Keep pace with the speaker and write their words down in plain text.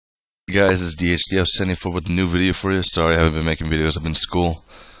Hey guys, it's DHD. I was sending forward a new video for you. Sorry, I haven't been making videos. I've been in school.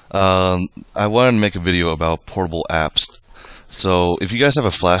 I wanted to make a video about portable apps. So, if you guys have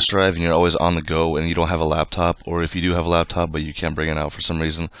a flash drive and you're always on the go and you don't have a laptop, or if you do have a laptop but you can't bring it out for some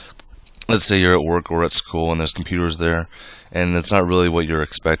reason, let's say you're at work or at school and there's computers there, and it's not really what you're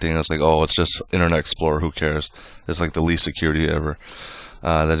expecting. It's like, oh, it's just Internet Explorer. Who cares? It's like the least security ever.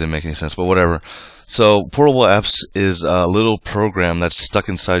 That didn't make any sense, but whatever. So, Portable Apps is a little program that's stuck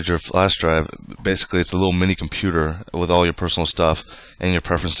inside your flash drive. Basically, it's a little mini computer with all your personal stuff and your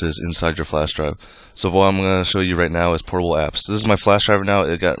preferences inside your flash drive. So, what I'm going to show you right now is Portable Apps. This is my flash drive now.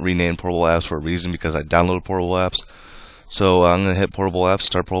 It got renamed Portable Apps for a reason because I downloaded Portable Apps. So, I'm going to hit Portable Apps,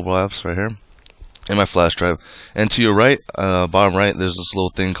 start Portable Apps right here in my flash drive. And to your right, bottom right, there's this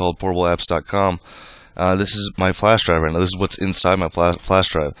little thing called portableapps.com. This is my flash drive right now. This is what's inside my flash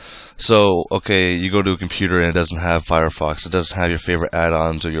drive. So, okay, you go to a computer and it doesn't have Firefox. It doesn't have your favorite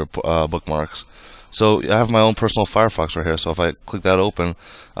add-ons or your bookmarks. So, I have my own personal Firefox right here. So, if I click that open,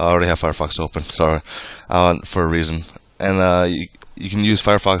 I already have Firefox open, sorry, for a reason. And you can use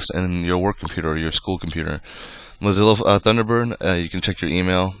Firefox in your work computer or your school computer. Mozilla Thunderbird, you can check your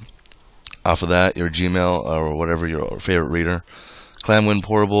email off of that, your Gmail, or whatever your favorite reader. Clamwind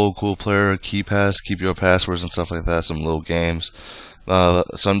Portable, Cool Player, KeePass, keep your passwords and stuff like that, some little games.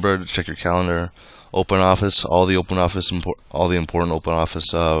 Sunbird, check your calendar. OpenOffice, all the important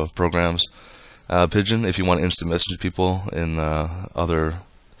OpenOffice programs. Pigeon, if you want instant message people in other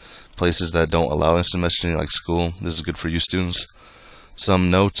places that don't allow instant messaging, like school. This is good for you students. Some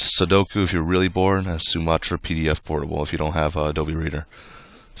notes, Sudoku if you're really bored, and Sumatra PDF Portable if you don't have Adobe Reader.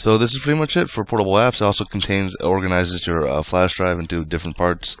 So this is pretty much it for Portable Apps. It also organizes your flash drive into different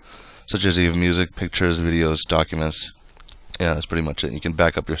parts, such as you have music, pictures, videos, documents. Yeah, that's pretty much it. You can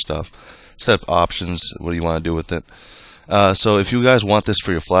back up your stuff, set up options, what do you want to do with it. So if you guys want this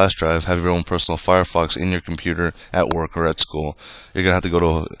for your flash drive, have your own personal Firefox in your computer at work or at school, you're going to have to go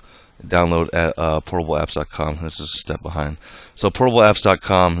to download at portableapps.com. This is a step behind. So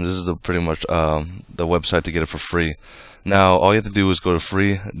portableapps.com, this is pretty much the website to get it for free. Now, all you have to do is go to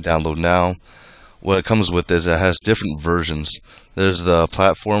free, download now. What it comes with is it has different versions. There's the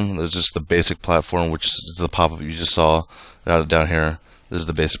platform, there's just the basic platform, which is the pop-up you just saw down here. This is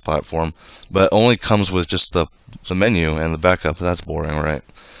the basic platform. But it only comes with just the menu and the backup. That's boring, right?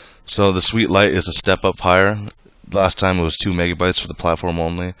 So the Sweet Lite is a step up higher. Last time it was 2 megabytes for the platform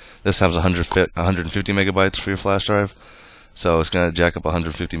only. This has 150 megabytes for your flash drive. So it's going to jack up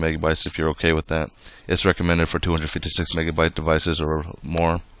 150 megabytes if you're okay with that. It's recommended for 256 megabyte devices or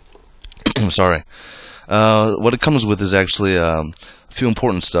more. Sorry. What it comes with is actually a few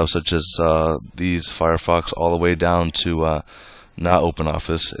important stuff, such as these Firefox all the way down to not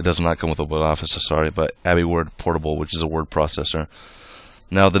OpenOffice. It does not come with OpenOffice, sorry, but AbiWord Portable, which is a word processor.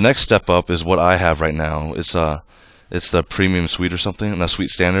 Now the next step up is what I have right now. It's the premium suite or something, not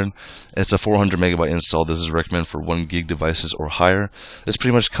suite standard. It's a 400 megabyte install. This is recommended for 1 gig devices or higher. This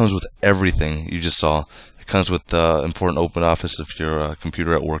pretty much comes with everything you just saw. It comes with important OpenOffice if your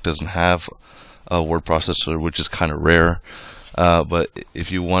computer at work doesn't have a word processor, which is kind of rare. But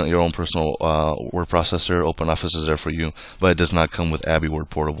if you want your own personal word processor, OpenOffice is there for you. But it does not come with AbiWord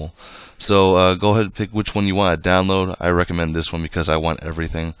Portable. So go ahead and pick which one you want to download. I recommend this one because I want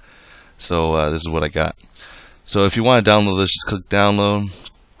everything. So this is what I got. So if you want to download this, just click download.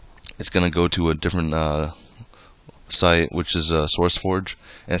 It's going to go to a different site, which is SourceForge,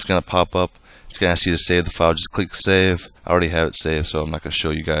 and it's going to pop up. It's going to ask you to save the file. Just click save. I already have it saved, so I'm not going to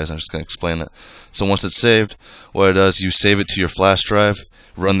show you guys. I'm just going to explain it. So once it's saved, what it does, you save it to your flash drive,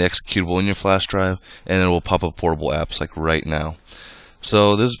 run the executable in your flash drive, and it will pop up Portable Apps like right now.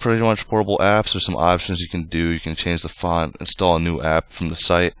 So this is pretty much Portable Apps. There's some options you can do. You can change the font, install a new app from the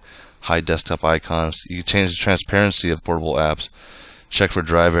site, hide desktop icons. You can change the transparency of Portable Apps, check for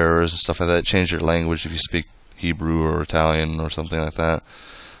drive errors and stuff like that, change your language if you speak Hebrew or Italian or something like that.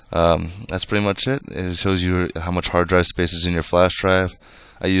 That's pretty much it. It shows you how much hard drive space is in your flash drive.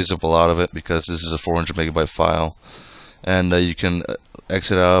 I use up a lot of it because this is a 400 megabyte file. And you can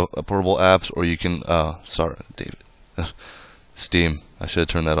exit out of Portable Apps, or you can, sorry, David, Steam. I should have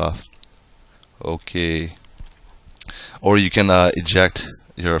turned that off. Okay. Or you can eject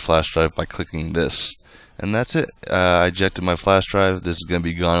your flash drive by clicking this, and that's it. I ejected my flash drive. This is going to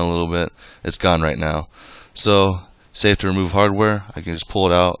be gone in a little bit. It's gone right now. So safe to remove hardware. I can just pull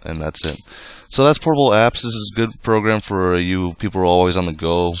it out, and that's it. So that's Portable Apps. This is a good program for you people who are always on the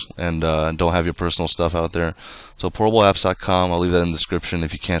go and don't have your personal stuff out there. So portableapps.com. I'll leave that in the description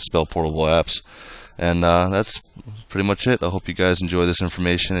if you can't spell Portable Apps. And that's pretty much it. I hope you guys enjoy this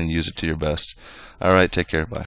information and use it to your best. Alright, take care. Bye.